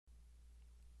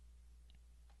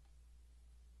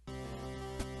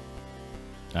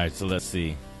Alright, so let's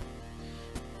see.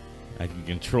 I can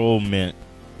control Mint.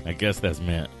 I guess that's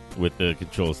Mint with the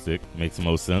control stick. Makes the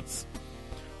most sense.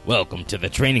 Welcome to the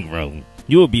training room.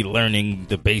 You will be learning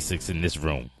the basics in this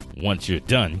room. Once you're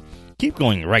done, keep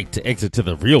going right to exit to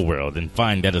the real world and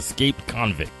find that escaped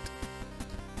convict.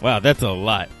 Wow, that's a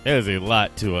lot. That is a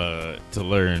lot to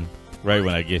learn right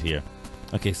when I get here.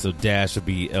 Okay, so dash will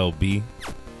be LB.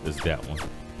 There's that one.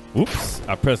 Whoops,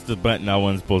 I pressed the button I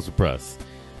wasn't supposed to press.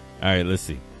 Alright, let's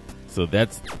see. So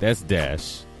that's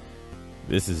dash.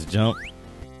 This is jump.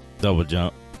 Double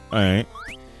jump. Alright.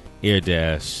 Air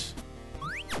dash.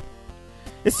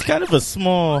 It's kind of a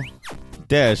small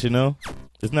dash, you know?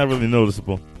 It's not really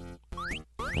noticeable.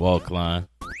 Wall climb.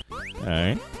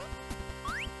 Alright.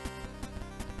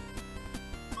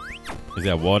 Is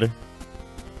that water?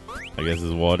 I guess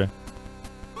it's water.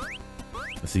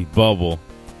 Let's see, bubble.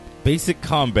 Basic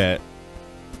combat.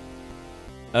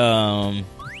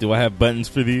 Do I have buttons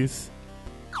for these?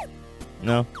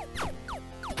 No?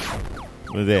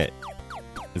 What is that?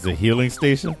 Is it a healing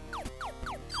station?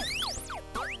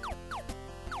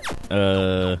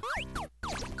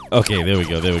 Okay, there we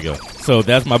go. So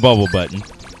that's my bubble button.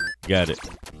 Got it.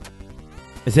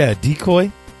 Is that a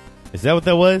decoy? Is that what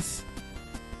that was?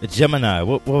 A Gemini.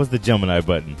 What was the Gemini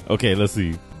button? Okay, let's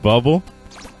see. Bubble.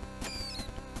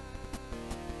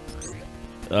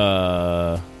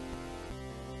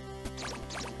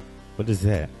 What is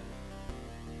that?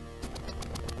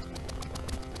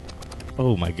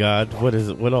 Oh my god, what is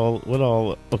it? What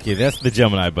all? Okay, that's the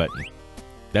Gemini button.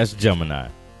 That's Gemini.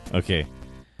 Okay.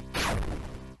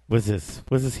 What's this?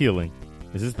 What's this healing?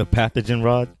 Is this the pathogen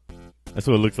rod? That's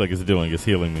what it looks like it's doing. It's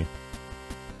healing me.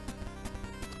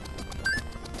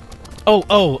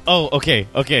 Oh, okay.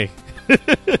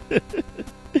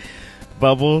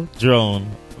 Bubble,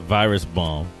 drone, virus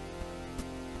bomb.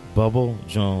 Bubble,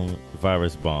 drone,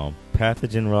 virus bomb.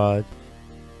 Pathogen rod.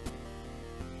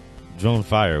 Drone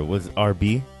fire. What's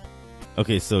RB?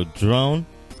 Okay, so drone.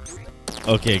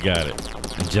 Okay, got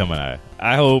it. Gemini.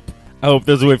 I hope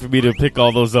there's a way for me to pick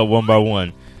all those up one by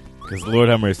one. Because Lord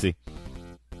have mercy.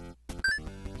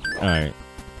 Alright.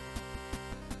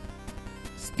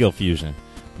 Skill fusion.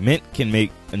 Mint can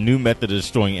make a new method of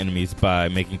destroying enemies by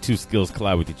making two skills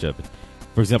collide with each other.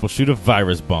 For example, shoot a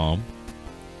virus bomb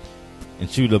and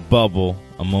shoot a bubble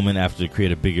a moment after to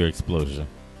create a bigger explosion.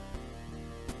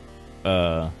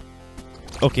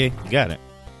 Okay, got it.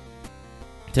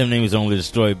 10 enemies are only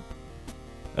destroyed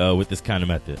with this kind of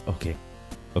method. Okay.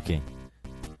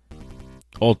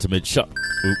 Ultimate shot.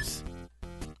 Oops.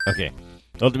 Okay.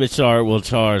 Ultimate shard will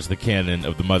charge the cannon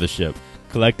of the mothership.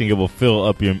 Collecting it will fill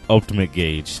up your ultimate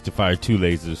gauge to fire 2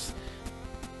 lasers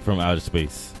from outer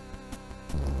space.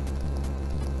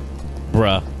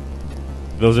 Bruh.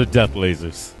 Those are death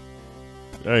lasers.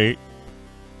 Alright.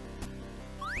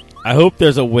 I hope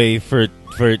there's a way for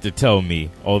it to tell me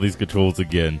all these controls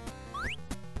again.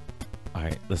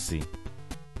 Alright, let's see.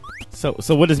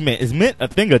 So what is Mint? Is Mint a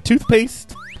thing of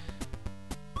toothpaste?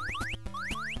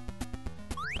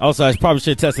 Also, I probably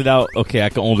should test it out. Okay, I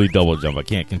can only double jump. I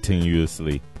can't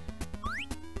continuously.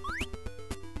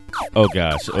 Oh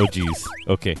gosh. Oh geez.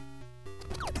 Okay.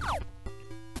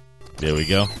 There we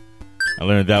go. I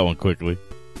learned that one quickly.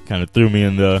 Kind of threw me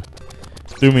in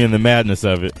the madness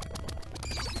of it.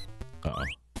 Uh-oh.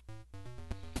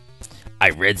 I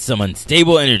read some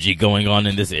unstable energy going on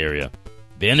in this area.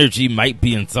 The energy might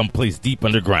be in some place deep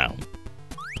underground.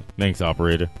 Thanks,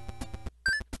 operator.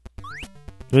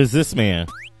 What is this man?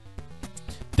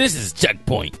 This is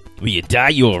checkpoint. When you die,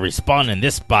 you will respawn in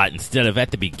this spot instead of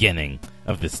at the beginning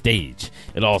of the stage.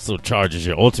 It also charges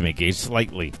your ultimate gauge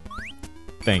slightly.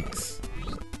 Thanks.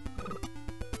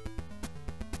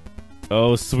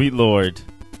 Oh, sweet lord.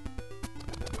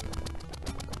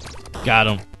 Got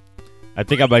him. I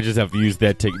think I might just have to use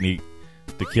that technique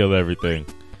to kill everything.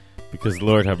 Because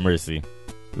Lord have mercy.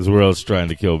 This world's trying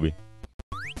to kill me.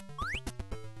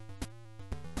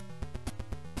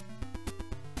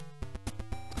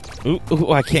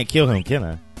 Ooh, I can't kill him, can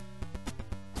I?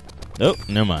 Nope,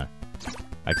 never mind.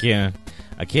 I can't,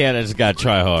 I just gotta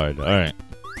try hard. Alright.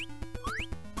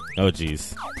 Oh,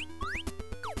 jeez.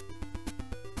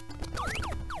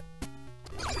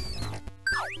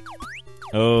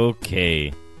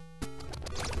 Okay.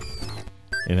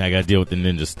 And I gotta deal with the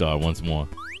ninja star once more.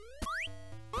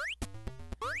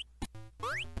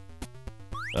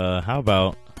 How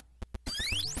about...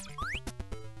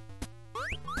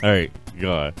 Alright,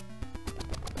 God.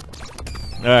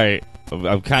 Alright,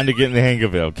 I'm kind of getting the hang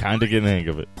of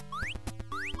it.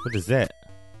 What is that?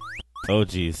 Oh,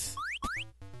 jeez.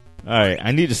 Alright,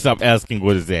 I need to stop asking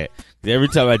what is that. Every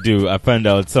time I do, I find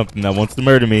out it's something that wants to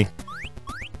murder me.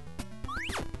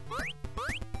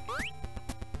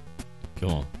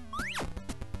 Come on.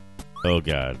 Oh,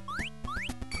 God.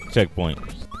 Checkpoint.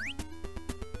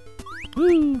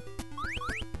 Woo.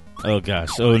 Oh,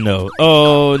 gosh. Oh, no.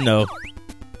 Oh, no.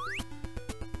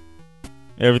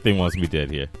 Everything wants me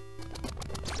dead here.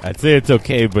 I'd say it's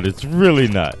okay, but it's really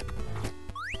not.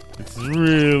 It's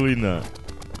really not.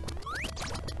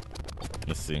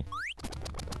 Let's see.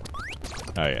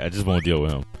 Alright, I just won't deal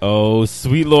with him. Oh,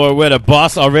 sweet Lord, we're the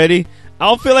boss already? I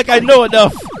don't feel like I know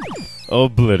enough.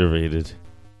 Obliterated.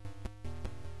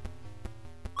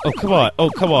 Oh, come on. Oh,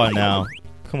 come on now.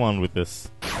 Come on with this.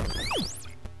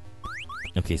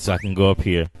 Okay, so I can go up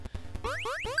here.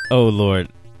 Oh, Lord.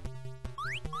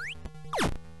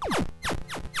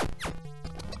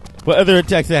 What other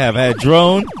attacks I have? I had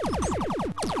drone.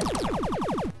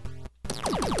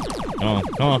 Oh,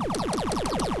 come on.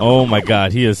 Oh, my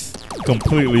God. He is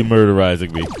completely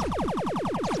murderizing me.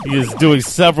 He is doing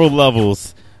several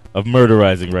levels of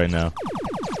murderizing right now.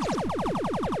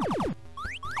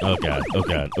 Oh, God. Oh,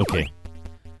 God. Okay.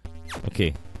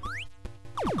 Okay.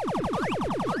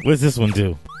 What does this one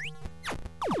do?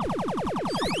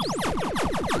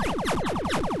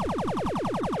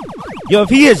 Yo, if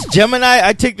he hits Gemini,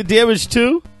 I take the damage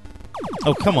too?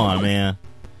 Oh, come on, man.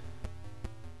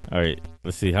 Alright,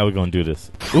 let's see. How we gonna do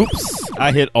this? Oops.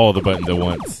 I hit all the buttons at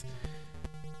once.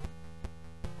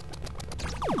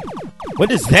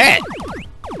 What is that?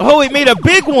 Oh, it made a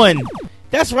big one.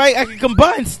 That's right. I can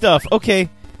combine stuff. Okay.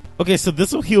 Okay, so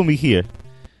this will heal me here.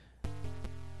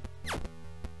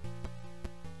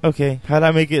 Okay, how'd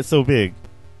I make it so big?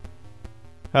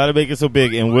 How'd I make it so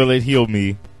big, and will it heal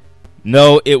me?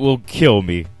 No, it will kill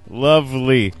me.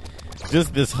 Lovely.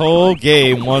 Just this whole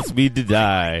game wants me to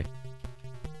die.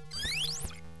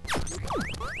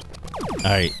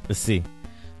 Alright, let's see.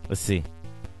 Let's see.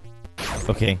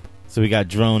 Okay, so we got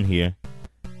drone here.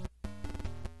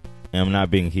 And I'm not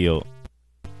being healed.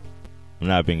 I'm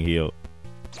not being healed.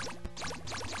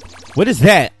 What is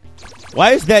that?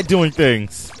 Why is that doing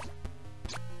things?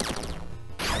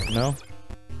 No?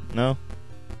 No?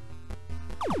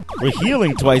 We're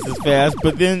healing twice as fast,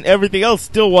 but then everything else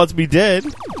still wants me dead.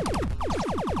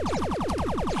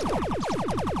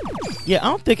 Yeah, I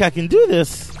don't think I can do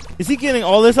this. Is he getting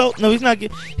all this out? No, he's not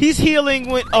getting... He's healing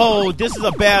when... Oh, this is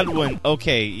a bad one.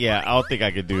 Okay, yeah, I don't think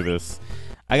I can do this.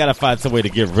 I gotta find some way to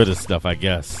get rid of stuff, I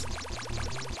guess.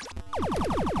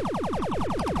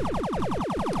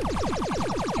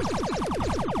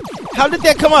 How did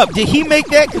that come up? Did he make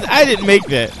that? Because I didn't make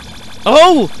that.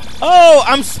 Oh! Oh,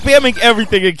 I'm spamming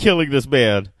everything and killing this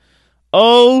man.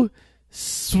 Oh,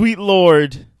 sweet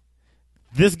Lord.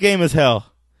 This game is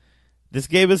hell. This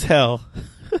game is hell.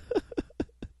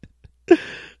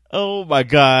 Oh, my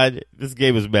God. This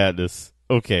game is madness.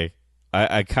 Okay.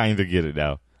 I kind of get it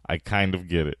now. I kind of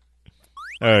get it.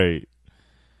 All right.